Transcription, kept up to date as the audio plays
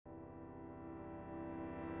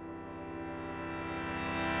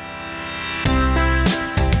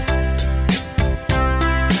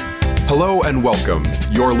and welcome.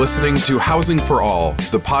 You're listening to Housing for All,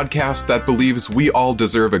 the podcast that believes we all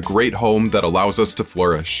deserve a great home that allows us to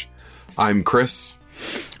flourish. I'm Chris.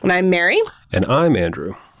 And I'm Mary. And I'm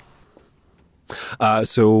Andrew.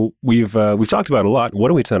 So we've talked about a lot.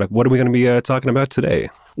 What are we going to be talking about today?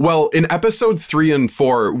 Well, in episode 3 and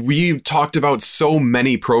 4, we talked about so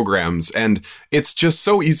many programs, and it's just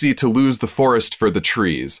so easy to lose the forest for the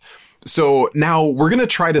trees. So now we're going to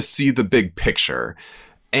try to see the big picture.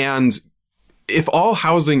 And if all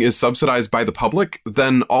housing is subsidized by the public,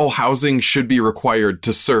 then all housing should be required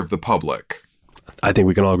to serve the public. I think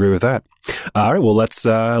we can all agree with that. All right, well, let's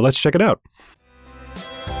check it out.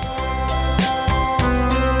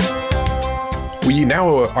 We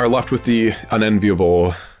now are left with the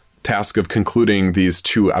unenviable task of concluding these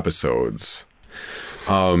 2 episodes.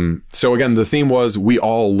 So again, the theme was we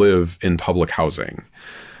all live in public housing.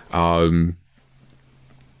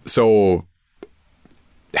 So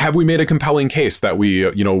have we made a compelling case that we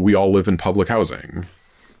all live in public housing?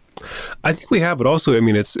 I think we have, but also, I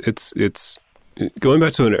mean, it's going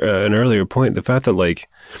back to an earlier point, the fact that, like,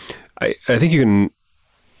 I think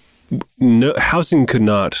housing could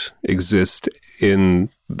not exist in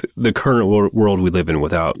the current world we live in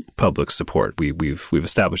without public support. We've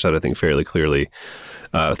established that, I think, fairly clearly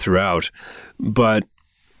throughout. But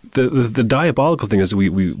the diabolical thing is we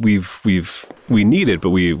need it,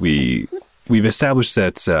 but we've established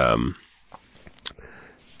that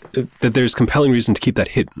that there's compelling reason to keep that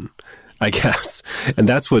hidden, I guess. And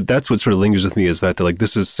that's what sort of lingers with me, is that like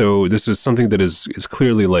this is something that is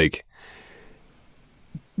clearly like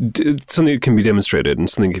something that can be demonstrated and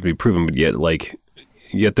something that can be proven, but yet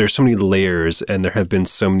there's so many layers, and there have been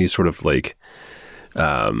so many sort of like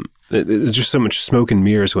there's just so much smoke and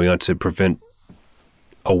mirrors going on to prevent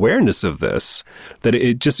awareness of this, that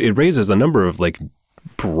it raises a number of like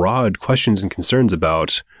broad questions and concerns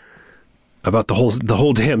about the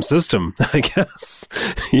whole damn system, I guess.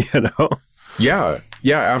 Yeah,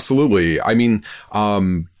 absolutely. I mean,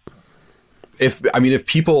 if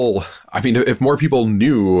more people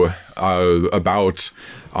knew about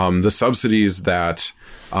the subsidies that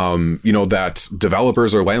that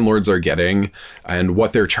developers or landlords are getting and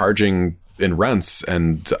what they're charging in rents,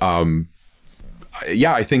 and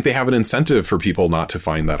I think they have an incentive for people not to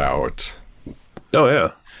find that out. Oh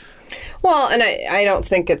yeah. Well, and I don't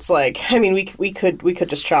think it's like, I mean, we could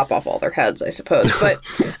just chop off all their heads, I suppose, but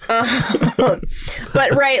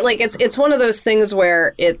but right, like it's one of those things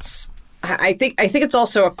where I think it's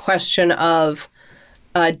also a question of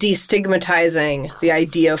destigmatizing the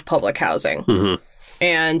idea of public housing. Mm-hmm.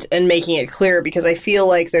 And making it clear, because I feel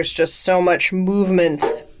like there's just so much movement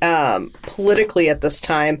politically at this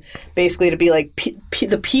time, basically to be like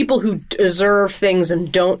the people who deserve things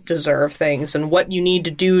and don't deserve things, and what you need to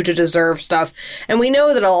do to deserve stuff. And we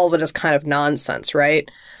know that all of it is kind of nonsense, right?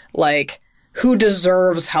 Like, who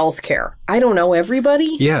deserves health care? I don't know,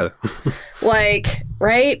 everybody? Yeah. Like,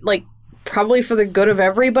 right? Like, probably for the good of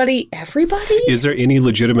everybody? Everybody? Is there any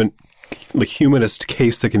legitimate humanist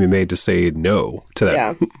case that can be made to say no to that?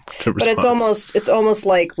 Yeah, but it's almost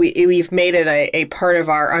like we've made it a part of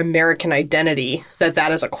our American identity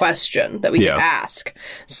that is a question that we can ask.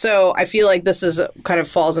 So I feel like this is kind of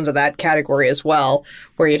falls into that category as well,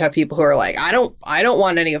 where you'd have people who are like, I don't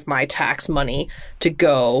want any of my tax money to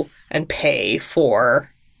go and pay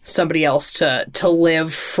for somebody else to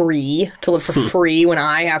live for free when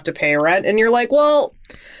I have to pay rent. And you're like, well,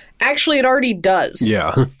 actually, it already does.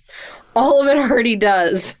 Yeah. All of it already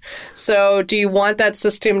does. So do you want that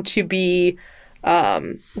system to be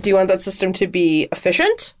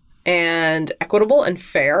efficient and equitable and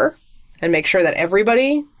fair, and make sure that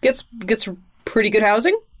everybody gets pretty good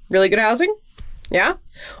housing, really good housing? Yeah?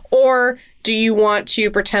 Or do you want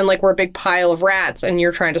to pretend like we're a big pile of rats and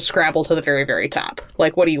you're trying to scrabble to the very, very top?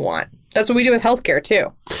 Like, what do you want? That's what we do with healthcare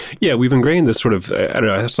too. Yeah, we've ingrained this sort of, I don't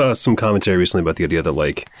know, I saw some commentary recently about the idea that,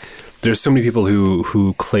 like, there's so many people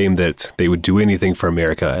who claim that they would do anything for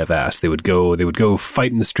America if asked. They would go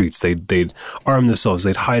fight in the streets. They'd arm themselves.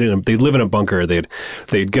 They'd hide they'd live in a bunker. They'd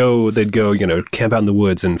go camp out in the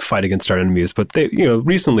woods and fight against our enemies. But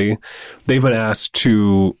recently they've been asked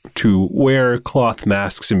to wear cloth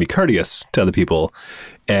masks and be courteous to other people,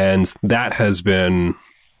 and that has been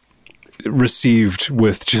received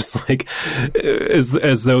with just like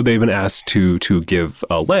as though they've been asked to give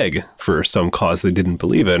a leg for some cause they didn't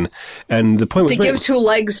believe in. And the point was to give 2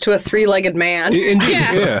 legs to a 3-legged man. Indeed,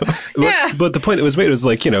 yeah. But the point that was made was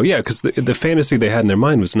like, because the fantasy they had in their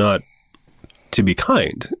mind was not to be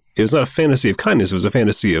kind. a fantasy of kindness. It was a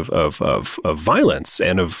fantasy of violence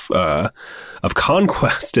and of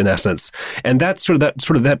conquest, in essence. And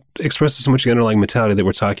that expresses so much of the underlying mentality that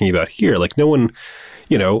we're talking about here. Like, no one,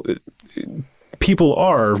 people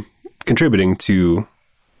are contributing to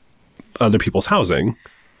other people's housing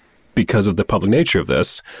because of the public nature of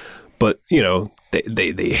this. But, they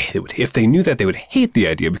would, if they knew that, they would hate the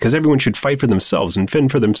idea, because everyone should fight for themselves and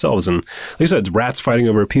fend for themselves. And like I said, it's rats fighting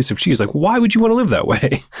over a piece of cheese. Like, why would you want to live that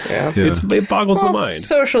way? Yeah. It boggles the mind.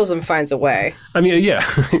 Socialism finds a way. I mean, yeah,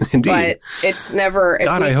 indeed. But it's never.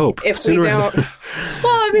 I hope. If we don't. Well,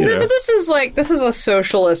 I mean, but this is a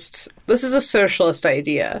socialist. This is a socialist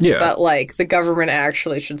idea. Yeah. That like the government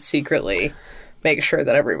actually should secretly make sure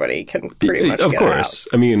that everybody can pretty much of get course. a house.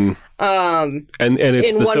 I mean, and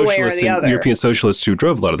it's the socialists and European socialists who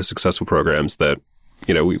drove a lot of the successful programs that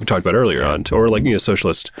we talked about earlier on, or like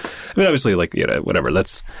socialist. I mean, obviously, like whatever.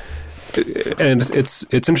 That's and it's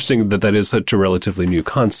interesting that is such a relatively new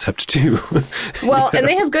concept too. Well, and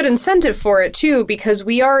they have good incentive for it too, because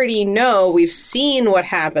we already know, we've seen what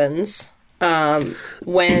happens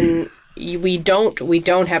when we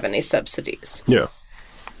don't have any subsidies. Yeah.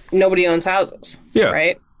 Nobody owns houses. Yeah.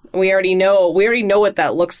 Right? We already know what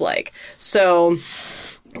that looks like. So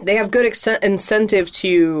they have good incentive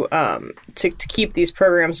to keep these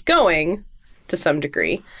programs going to some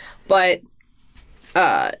degree, but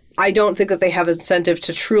I don't think that they have incentive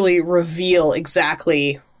to truly reveal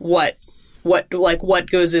exactly what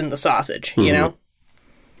goes in the sausage, Yeah.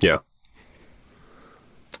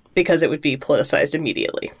 Because it would be politicized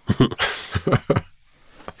immediately.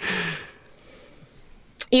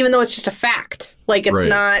 Even though it's just a fact. Like, it's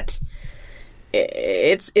not...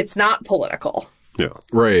 It's not political. Yeah.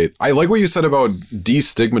 Right. I like what you said about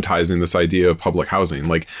destigmatizing this idea of public housing.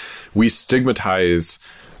 Like, we stigmatize,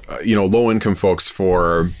 low-income folks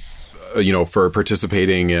for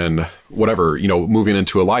participating in whatever, moving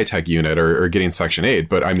into a LIHTC unit or getting Section 8.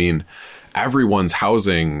 But, I mean, everyone's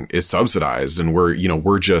housing is subsidized, and we're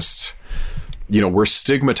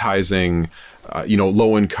stigmatizing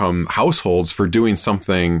low-income households for doing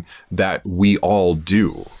something that we all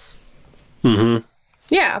do. Mm-hmm.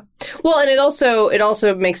 Yeah. Well, and it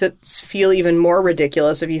also makes it feel even more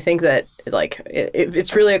ridiculous if you think that, like,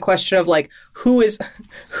 it's really a question of, like, who is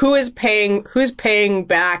paying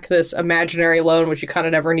back this imaginary loan, which you kind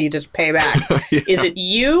of never need to pay back. Yeah. Is it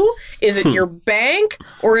you? Is it your bank?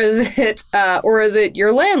 Or is it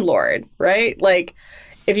your landlord? Right? Like,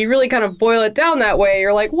 if you really kind of boil it down that way,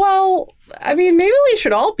 you're like, well, I mean, maybe we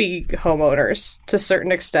should all be homeowners to a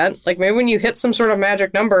certain extent. Like, maybe when you hit some sort of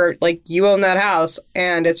magic number, like, you own that house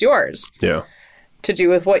and it's yours. Yeah. To do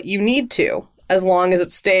with what you need to, as long as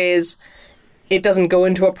it doesn't go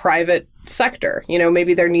into a private sector.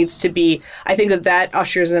 Maybe there needs to be, I think that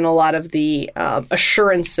ushers in a lot of the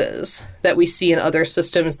assurances that we see in other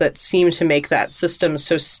systems that seem to make that system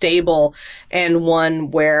so stable, and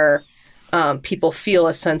one where people feel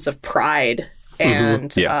a sense of pride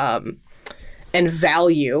and mm-hmm. Yeah. And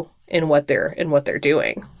value in what they're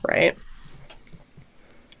doing, right?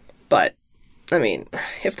 But I mean,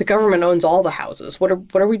 if the government owns all the houses, what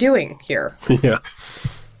are we doing here? Yeah.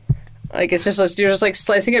 Like, it's just you're just like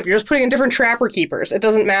slicing up. You're just putting in different trapper keepers. It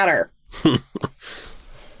doesn't matter.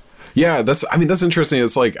 Yeah, that's interesting.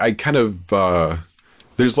 It's like, I kind of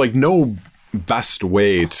there's like no best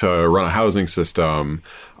way to run a housing system.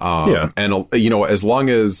 Yeah. And as long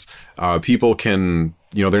as people can,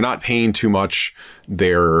 they're not paying too much,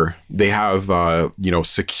 they have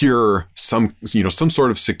secure some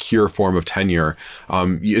sort of secure form of tenure.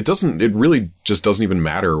 It really just doesn't even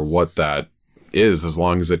matter what that is, as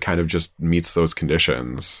long as it kind of just meets those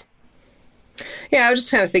conditions. Yeah, I was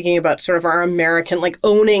just kind of thinking about sort of our American, like,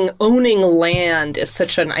 owning land is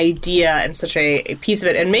such an idea and such a piece of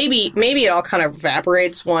it. And maybe it all kind of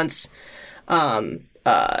evaporates once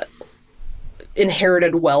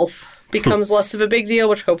inherited wealth becomes less of a big deal,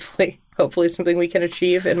 which hopefully is something we can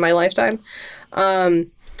achieve in my lifetime.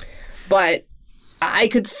 But I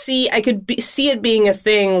could see it being a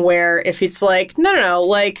thing where if it's like, no,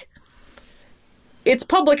 like, it's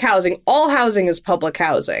public housing. All housing is public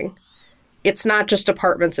housing. It's not just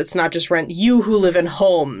apartments. It's not just rent. You who live in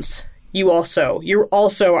homes, you also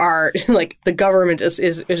are, like, the government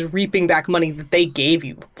is reaping back money that they gave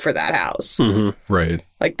you for that house. Mm-hmm. Right.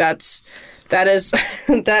 Like, that is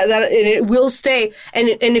that and it will stay. And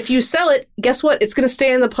if you sell it, guess what? It's going to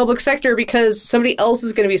stay in the public sector because somebody else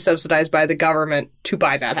is going to be subsidized by the government to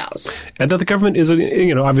buy that house. And that the government is,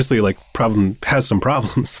 obviously, like, has some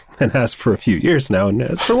problems and has for a few years now and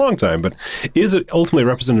has for a long time, but is it ultimately a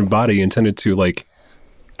representative body intended to, like,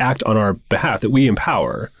 act on our behalf, that we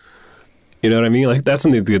empower? You know what I mean? Like that's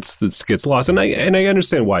something that gets lost, and I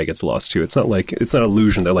understand why it gets lost too. It's not like it's not an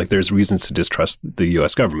illusion that like there's reasons to distrust the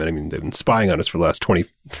U.S. government. I mean, they've been spying on us for the last 20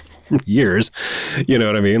 years. You know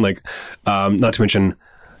what I mean? Like, not to mention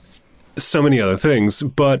so many other things.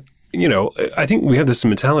 But you know, I think we have this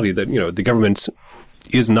mentality that the government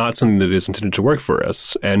is not something that is intended to work for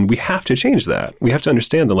us, and we have to change that. We have to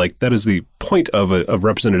understand that like that is the point of a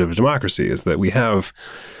representative democracy, is that we have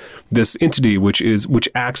this entity which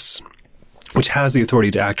has the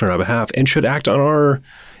authority to act on our behalf and should act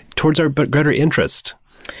towards our greater interest.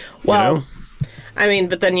 Well, I mean,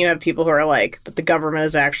 but then you have people who are like, but the government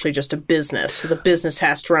is actually just a business, so the business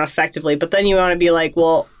has to run effectively. But then you want to be like,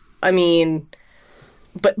 well, I mean,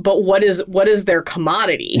 but what is their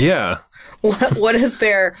commodity? Yeah. What is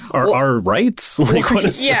their our rights? Like, what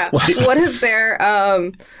is this? Like?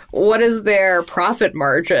 What is their profit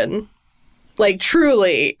margin? Like,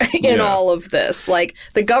 truly, in all of this. Like,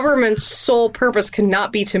 the government's sole purpose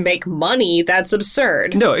cannot be to make money. That's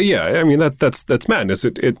absurd. No, yeah. I mean, that's madness.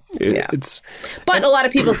 It's... But a lot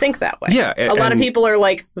of people think that way. Yeah. A lot of people are,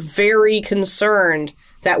 like, very concerned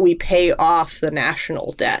that we pay off the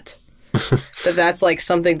national debt. That's, like,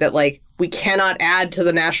 something that, like, we cannot add to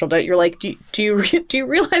the national debt. You're like, do you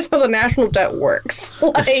realize how the national debt works?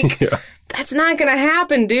 Like, that's not going to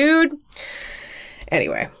happen, dude.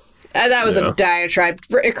 Anyway. That was a diatribe.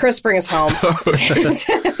 Chris, bring us home.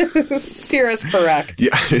 Steer us correct.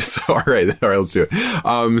 Yeah. So, all right, let's do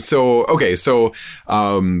it. So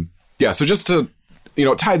just to,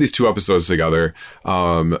 tie these two episodes together,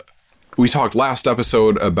 we talked last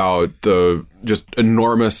episode about the just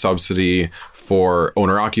enormous subsidy for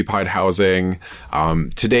owner-occupied housing.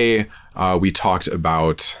 Today, we talked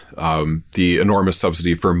about the enormous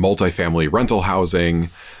subsidy for multifamily rental housing.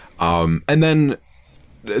 And then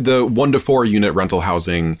the 1 to 4 unit rental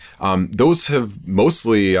housing, those have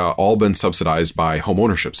mostly all been subsidized by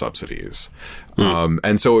homeownership subsidies.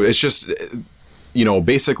 And so it's just,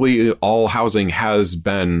 basically all housing has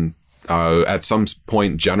been at some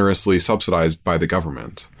point generously subsidized by the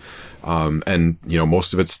government. And,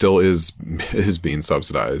 most of it still is being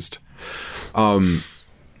subsidized.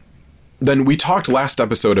 Then we talked last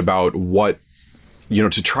episode about what,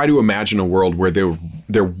 to try to imagine a world where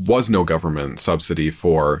there was no government subsidy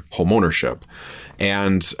for homeownership.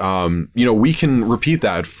 And, we can repeat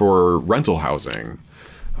that for rental housing.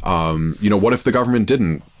 What if the government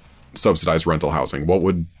didn't subsidize rental housing? What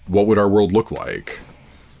would our world look like?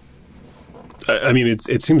 I mean,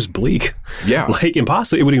 it seems bleak. Yeah. Like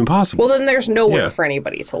impossible. It would be impossible. Well, then there's nowhere for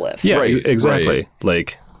anybody to live. Yeah, right, exactly. Right.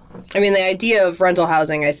 Like, I mean, the idea of rental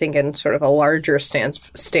housing, I think, in sort of a larger stance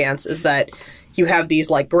is that you have these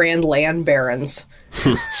like grand land barons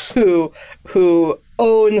who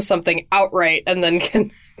own something outright and then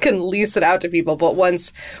can lease it out to people. But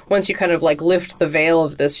once you kind of like lift the veil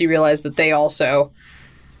of this, you realize that they also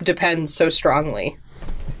depend so strongly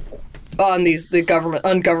on the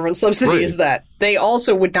government subsidies that they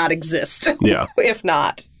also would not exist. Yeah. if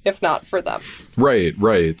not for them. Right.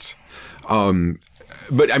 But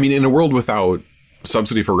I mean, in a world without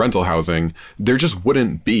subsidy for rental housing, there just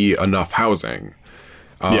wouldn't be enough housing.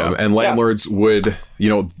 And landlords would,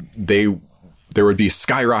 there would be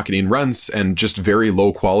skyrocketing rents and just very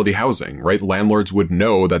low quality housing, right? Landlords would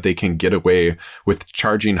know that they can get away with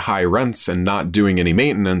charging high rents and not doing any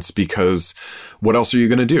maintenance because what else are you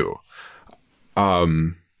going to do?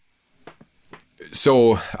 And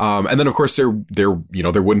then of course there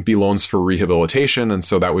wouldn't be loans for rehabilitation. And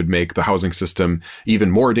so that would make the housing system even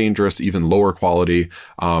more dangerous, even lower quality.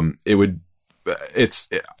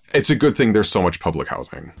 It's a good thing there's so much public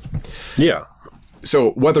housing. Yeah.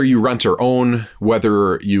 So whether you rent or own,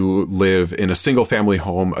 whether you live in a single family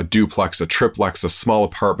home, a duplex, a triplex, a small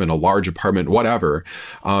apartment, a large apartment, whatever,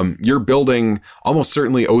 your building almost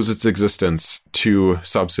certainly owes its existence to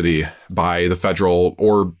subsidy by the federal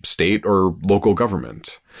or state or local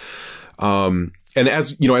government. And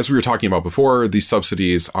as we were talking about before, these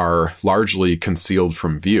subsidies are largely concealed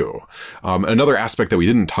from view. Another aspect that we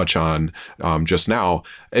didn't touch on just now,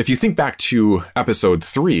 if you think back to episode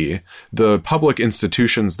 3, the public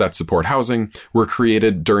institutions that support housing were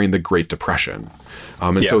created during the Great Depression.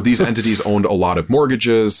 So these entities owned a lot of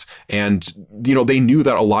mortgages, and, they knew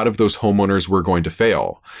that a lot of those homeowners were going to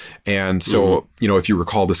fail. And so, if you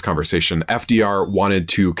recall this conversation, FDR wanted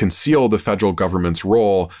to conceal the federal government's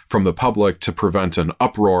role from the public to prevent an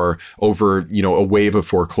uproar over, a wave of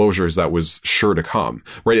foreclosures that was sure to come,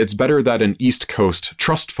 right? It's better that an East Coast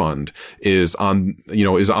trust fund is on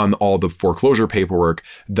all the foreclosure paperwork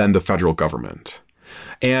than the federal government.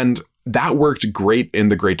 And that worked great in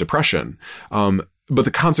the Great Depression. But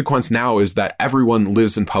the consequence now is that everyone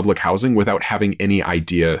lives in public housing without having any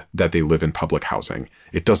idea that they live in public housing.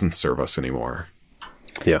 It doesn't serve us anymore.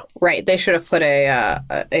 Yeah. Right. They should have put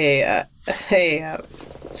a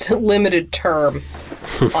limited term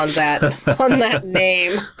on that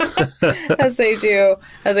name, as they do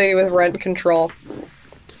with rent control.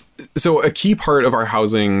 So a key part of our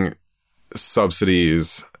housing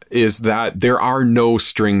subsidies is that there are no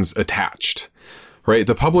strings attached. Right?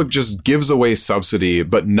 The public just gives away subsidy,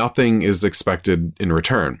 but nothing is expected in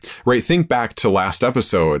return. Right? Think back to last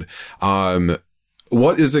episode.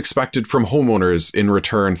 What is expected from homeowners in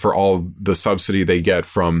return for all the subsidy they get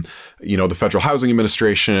from, the Federal Housing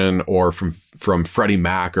Administration or from Freddie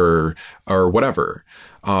Mac or whatever?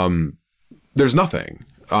 There's nothing.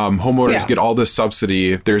 Homeowners get all this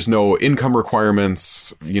subsidy. There's no income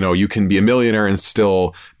requirements. You can be a millionaire and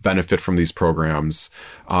still benefit from these programs.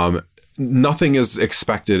 Nothing is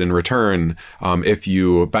expected in return if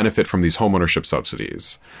you benefit from these homeownership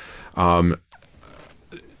subsidies.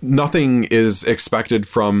 Nothing is expected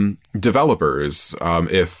from developers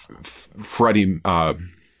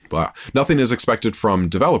nothing is expected from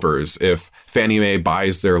developers if Fannie Mae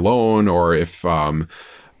buys their loan or if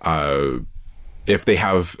they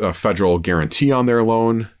have a federal guarantee on their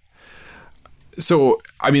loan. So,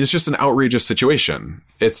 it's just an outrageous situation.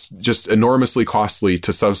 It's just enormously costly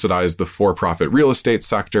to subsidize the for-profit real estate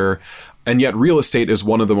sector, and yet real estate is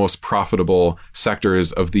one of the most profitable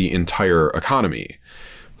sectors of the entire economy.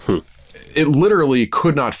 It literally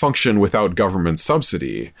could not function without government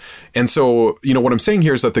subsidy. And so, what I'm saying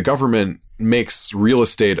here is that the government makes real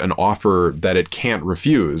estate an offer that it can't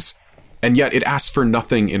refuse, and yet it asks for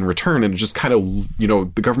nothing in return, and it just kind of,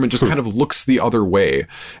 the government just kind of looks the other way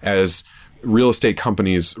as real estate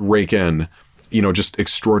companies rake in, just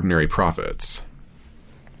extraordinary profits.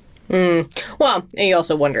 Well, and you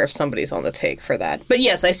also wonder if somebody's on the take for that. But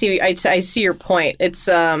yes, I see your point. It's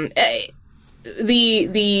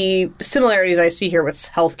the similarities I see here with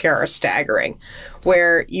healthcare are staggering,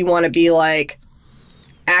 where you want to be like,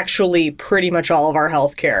 actually, pretty much all of our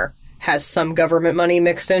healthcare has some government money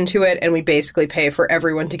mixed into it, and we basically pay for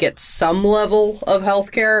everyone to get some level of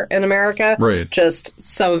healthcare in America. Right. Just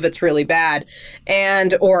some of it's really bad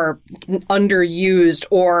or underused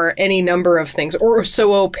or any number of things, or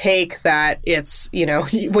so opaque that it's,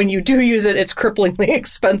 when you do use it, it's cripplingly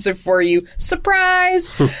expensive for you. Surprise!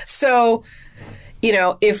 So,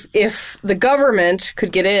 if the government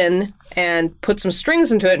could get in and put some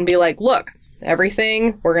strings into it and be like, look,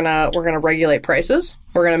 everything, we're gonna regulate prices.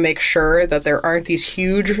 We're going to make sure that there aren't these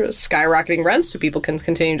huge skyrocketing rents so people can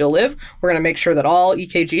continue to live. We're going to make sure that all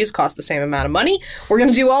EKGs cost the same amount of money. We're going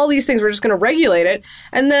to do all these things. We're just going to regulate it.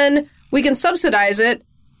 And then we can subsidize it,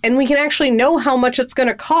 and we can actually know how much it's going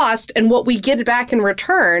to cost and what we get back in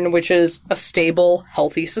return, which is a stable,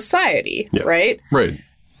 healthy society, right? Right.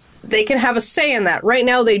 They can have a say in that. Right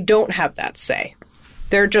now, they don't have that say.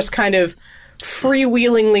 They're just kind of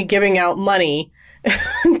freewheelingly giving out money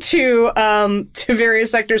to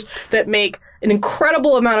various sectors that make an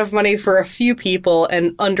incredible amount of money for a few people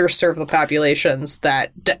and underserve the populations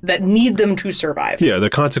that need them to survive. Yeah,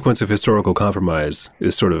 the consequence of historical compromise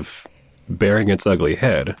is sort of bearing its ugly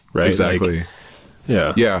head, right? Exactly.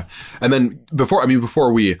 Yeah. And then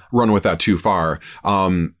before we run with that too far,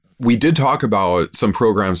 we did talk about some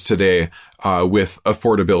programs today with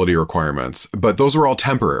affordability requirements, but those are all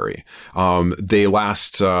temporary. They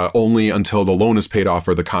last only until the loan is paid off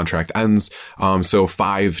or the contract ends, so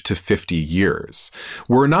 5 to 50 years.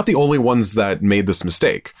 We're not the only ones that made this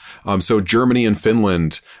mistake. So Germany and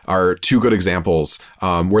Finland are two good examples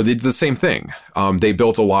where they did the same thing. They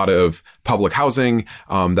built a lot of public housing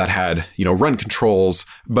that had, rent controls,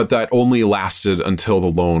 but that only lasted until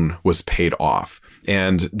the loan was paid off.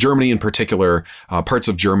 And Germany in particular, parts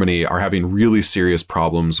of Germany are having really serious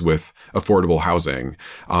problems with affordable housing.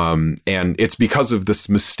 And it's because of this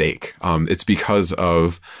mistake. It's because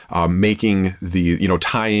of making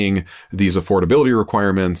tying these affordability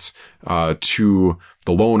requirements to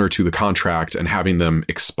the loan or to the contract and having them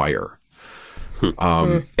expire.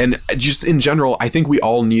 And just in general, I think we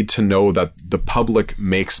all need to know that the public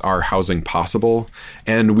makes our housing possible,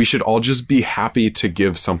 and we should all just be happy to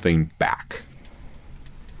give something back.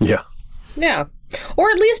 Yeah. Yeah. Or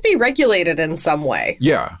at least be regulated in some way.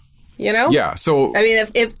 Yeah. Yeah. So I mean,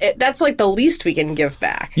 if that's like the least we can give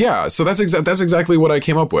back. Yeah. So that's exactly what I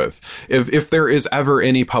came up with. If there is ever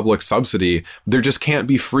any public subsidy, there just can't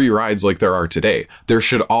be free rides like there are today. There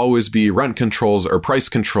should always be rent controls or price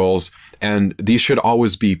controls, and these should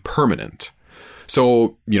always be permanent.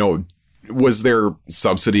 So, was there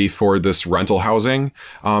subsidy for this rental housing?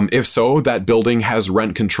 If so, that building has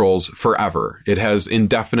rent controls forever. It has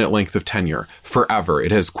indefinite length of tenure forever.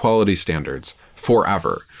 It has quality standards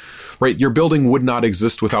forever. Right? Your building would not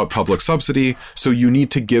exist without public subsidy, so you need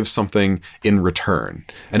to give something in return.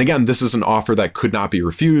 And again, this is an offer that could not be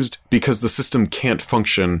refused because the system can't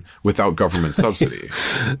function without government subsidy.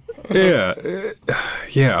 Yeah.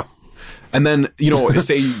 And then,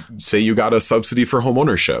 say you got a subsidy for home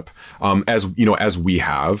ownership, as we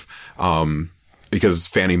have, because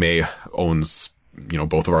Fannie Mae owns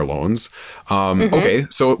both of our loans. Okay,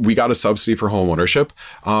 so we got a subsidy for home ownership.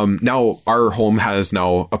 Now our home has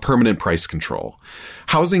now a permanent price control.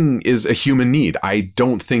 Housing is a human need. I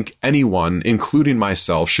don't think anyone, including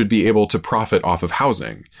myself, should be able to profit off of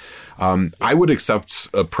housing. I would accept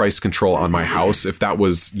a price control on my house if that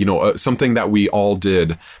was, something that we all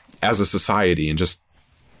did as a society and just,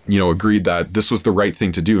 agreed that this was the right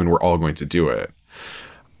thing to do and we're all going to do it.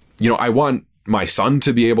 I want my son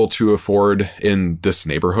to be able to afford in this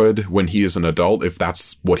neighborhood when he is an adult, if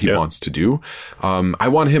that's what he wants to do. I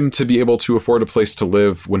want him to be able to afford a place to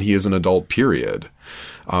live when he is an adult, period.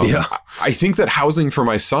 I think that housing for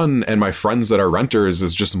my son and my friends that are renters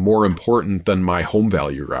is just more important than my home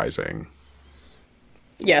value rising.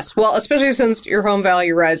 Yes. Well, especially since your home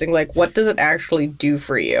value rising, what does it actually do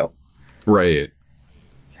for you? Right.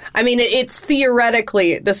 I mean, it's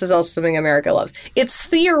theoretically, this is also something America loves. It's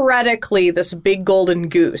theoretically this big golden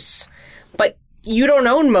goose, but you don't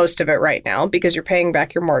own most of it right now because you're paying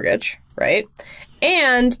back your mortgage, right?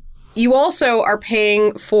 And you also are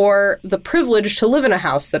paying for the privilege to live in a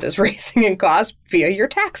house that is rising in cost via your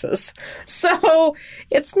taxes. So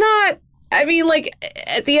it's not... at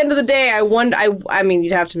the end of the day, I wonder,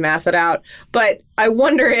 you'd have to math it out, but I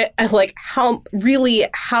wonder,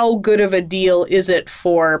 how good of a deal is it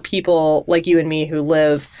for people like you and me who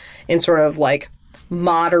live in sort of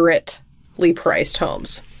moderately priced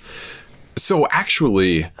homes? So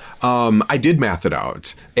actually, I did math it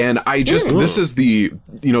out, and this is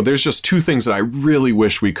there's just two things that I really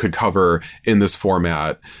wish we could cover in this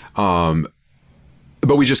format.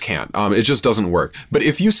 But we just can't. It just doesn't work. But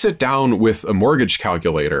if you sit down with a mortgage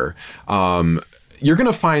calculator, you're going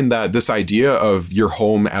to find that this idea of your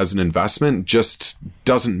home as an investment just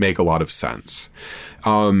doesn't make a lot of sense.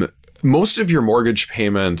 Most of your mortgage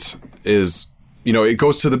payment is, it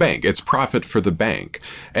goes to the bank. It's profit for the bank.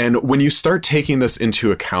 And when you start taking this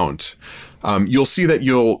into account, you'll see that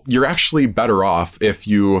you're actually better off if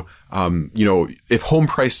if home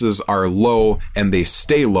prices are low and they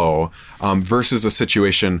stay low, versus a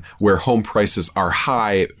situation where home prices are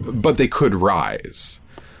high, but they could rise.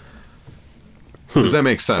 Does that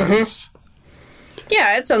make sense?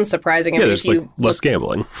 Yeah, it's unsurprising. Yeah, there's less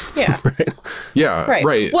gambling. Yeah. Right? Yeah,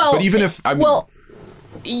 right. Well, but even if...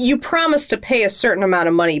 you promise to pay a certain amount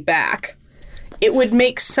of money back. It would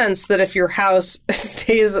make sense that if your house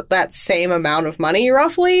stays at that same amount of money,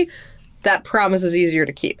 roughly, that promise is easier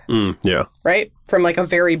to keep. Yeah. Right? From a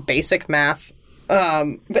very basic math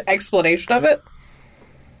explanation of it.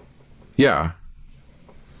 Yeah.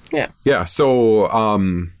 Yeah. Yeah. So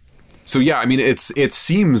yeah, it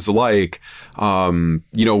seems like,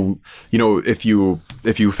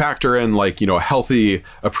 if you factor in a healthy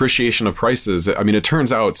appreciation of prices, it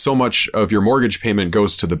turns out so much of your mortgage payment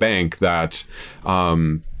goes to the bank that,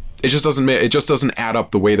 it just doesn't add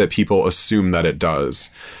up the way that people assume that it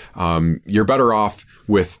does. You're better off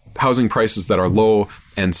with housing prices that are low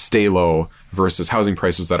and stay low versus housing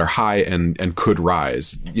prices that are high and could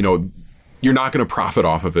rise. You're not going to profit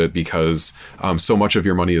off of it because so much of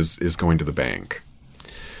your money is going to the bank.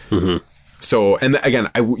 Mm-hmm. So, and again,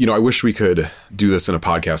 I wish we could do this in a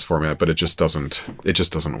podcast format, but it just doesn't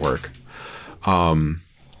work.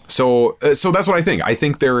 So that's what I think. I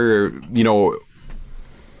think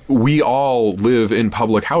we all live in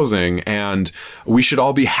public housing, and we should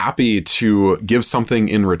all be happy to give something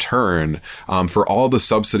in return for all the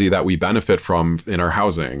subsidy that we benefit from in our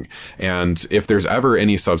housing. And if there's ever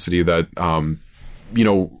any subsidy that,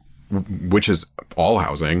 which is all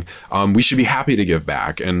housing, we should be happy to give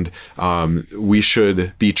back. And we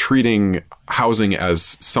should be treating housing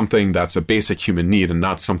as something that's a basic human need and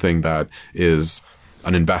not something that is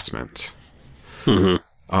an investment.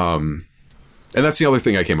 Mm-hmm. And that's the other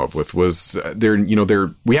thing I came up with was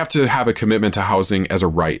we have to have a commitment to housing as a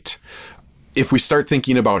right. If we start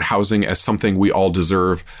thinking about housing as something we all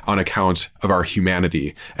deserve on account of our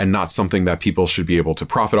humanity and not something that people should be able to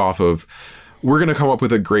profit off of, we're going to come up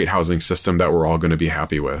with a great housing system that we're all going to be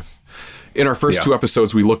happy with. In our first 2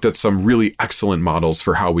 episodes, we looked at some really excellent models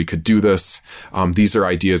for how we could do this. These are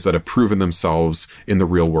ideas that have proven themselves in the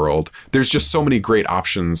real world. There's just so many great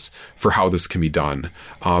options for how this can be done.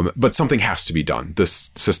 But something has to be done.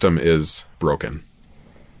 This system is broken.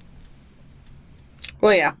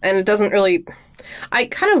 Well, yeah, and it doesn't really... I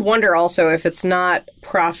kind of wonder also if it's not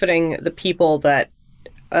profiting the people that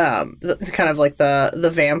kind of like the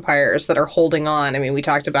vampires that are holding on. I mean, we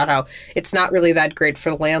talked about how it's not really that great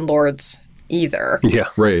for landlords either. Yeah,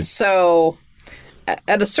 right. So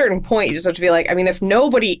at a certain point, you just have to be like, I mean, if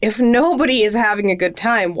nobody is having a good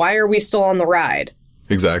time, why are we still on the ride?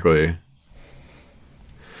 Exactly.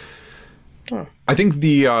 I think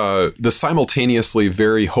the simultaneously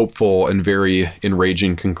very hopeful and very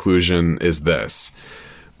enraging conclusion is this.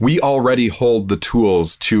 We already hold the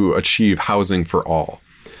tools to achieve housing for all.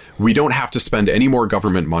 We don't have to spend any more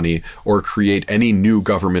government money or create any new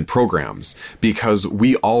government programs because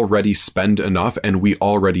we already spend enough and we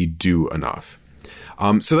already do enough.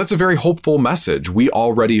 So that's a very hopeful message. We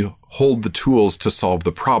already hold the tools to solve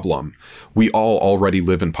the problem. We all already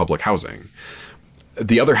live in public housing.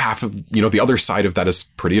 The other half of, the other side of that is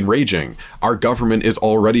pretty enraging. Our government is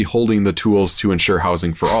already holding the tools to ensure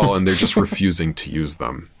housing for all, and they're just refusing to use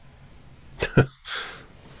them.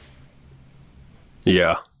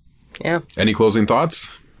 Yeah. Yeah. Any closing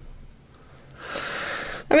thoughts?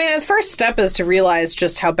 I mean, the first step is to realize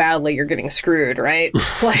just how badly you're getting screwed, right?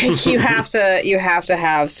 Like you have to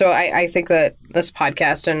have. So I think that this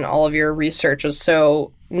podcast and all of your research is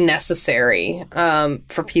so necessary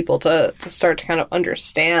for people to start to kind of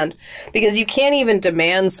understand, because you can't even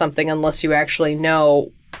demand something unless you actually know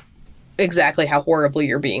exactly how horribly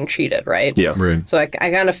you're being cheated, right? Yeah. Right. So I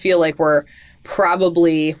kind of feel like we're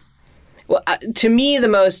probably... Well, to me, the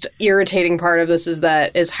most irritating part of this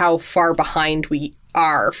is how far behind we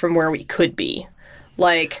are from where we could be.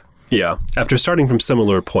 Like... Yeah. After starting from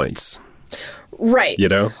similar points. Right.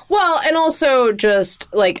 Well, and also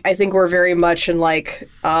just, like, I think we're very much in, like,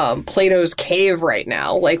 Plato's cave right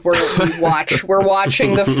now. Like, we're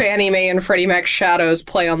watching the Fannie Mae and Freddie Mac shadows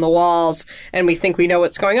play on the walls, and we think we know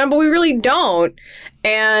what's going on, but we really don't.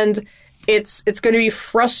 And it's going to be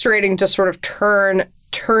frustrating to sort of turn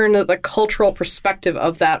the cultural perspective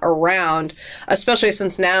of that around, especially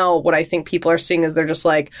since now what I think people are seeing is they're just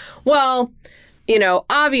like, well,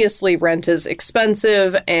 obviously rent is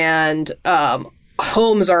expensive and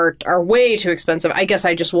homes are way too expensive. I guess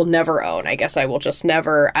I just will never own. I guess I will just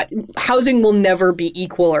never... housing will never be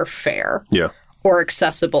equal or fair. Yeah. Or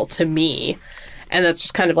accessible to me. And that's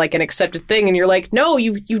just kind of like an accepted thing. And you're like, no,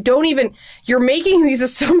 you don't even... You're making these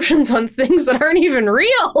assumptions on things that aren't even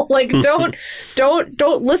real. Like, don't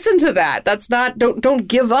listen to that. That's not... Don't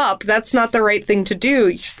give up. That's not the right thing to do.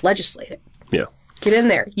 You should legislate it. Yeah. Get in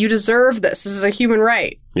there. You deserve this. This is a human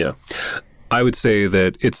right. Yeah. I would say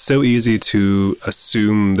that it's so easy to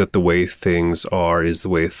assume that the way things are is the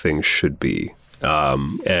way things should be.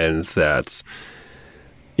 And that's,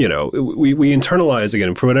 we internalize,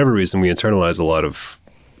 again, for whatever reason, we internalize a lot of,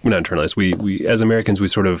 not internalize, we as Americans, we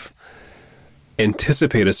sort of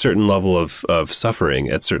anticipate a certain level of suffering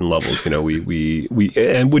at certain levels,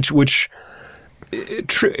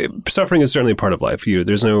 suffering is certainly a part of life.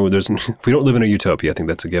 If we don't live in a utopia, I think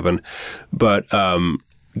that's a given. But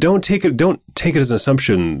don't take it as an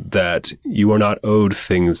assumption that you are not owed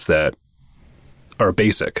things that are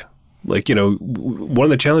basic. Like,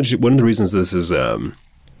 one of the reasons this is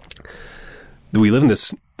we live in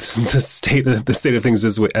this state of things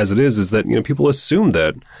as it is that people assume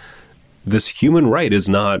that this human right is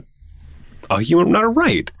not a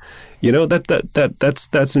right.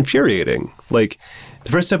 That's infuriating. Like,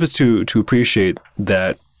 the first step is to appreciate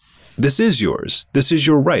that this is yours. This is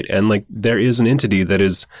your right. And, like, there is an entity that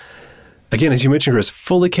is, again, as you mentioned, Chris,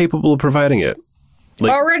 fully capable of providing it.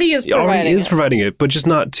 Like, already is providing it, but just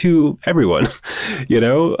not to everyone,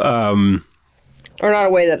 Or not a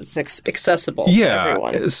way that it's accessible to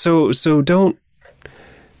everyone. So don't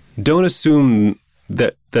assume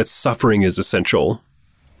that suffering is essential,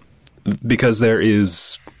 because we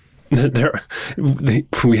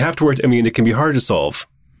have to work. I mean, it can be hard to solve.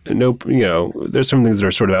 There's some things that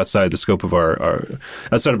are sort of outside the scope of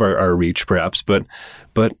our reach, perhaps, but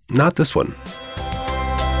not this one.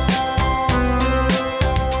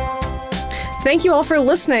 Thank you all for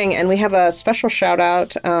listening, and we have a special shout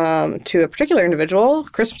out to a particular individual.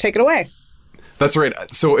 Chris, take it away. That's right.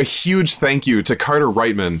 So a huge thank you to Carter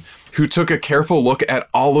Reitman, who took a careful look at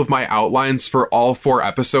all of my outlines for all 4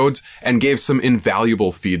 episodes and gave some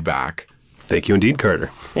invaluable feedback. Thank you indeed,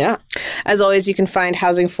 Carter. Yeah. As always, you can find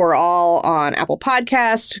Housing for All on Apple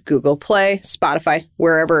Podcasts, Google Play, Spotify,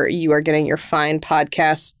 wherever you are getting your fine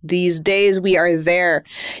podcasts these days. We are there.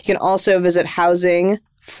 You can also visit Housing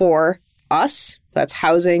for Us. That's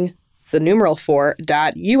housing, the numeral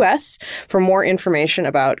 4.us for more information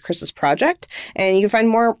about Chris's project. And you can find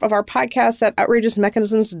more of our podcasts at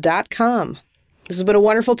outrageousmechanisms.com. This has been a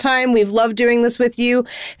wonderful time. We've loved doing this with you.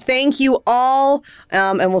 Thank you all.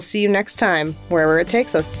 And we'll see you next time, wherever it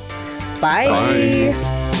takes us. Bye.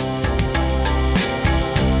 Bye.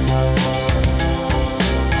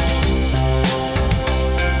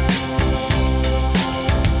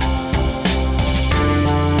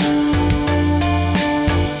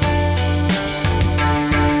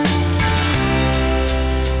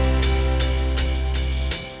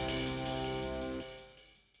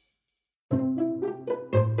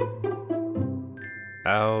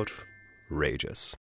 Outrageous.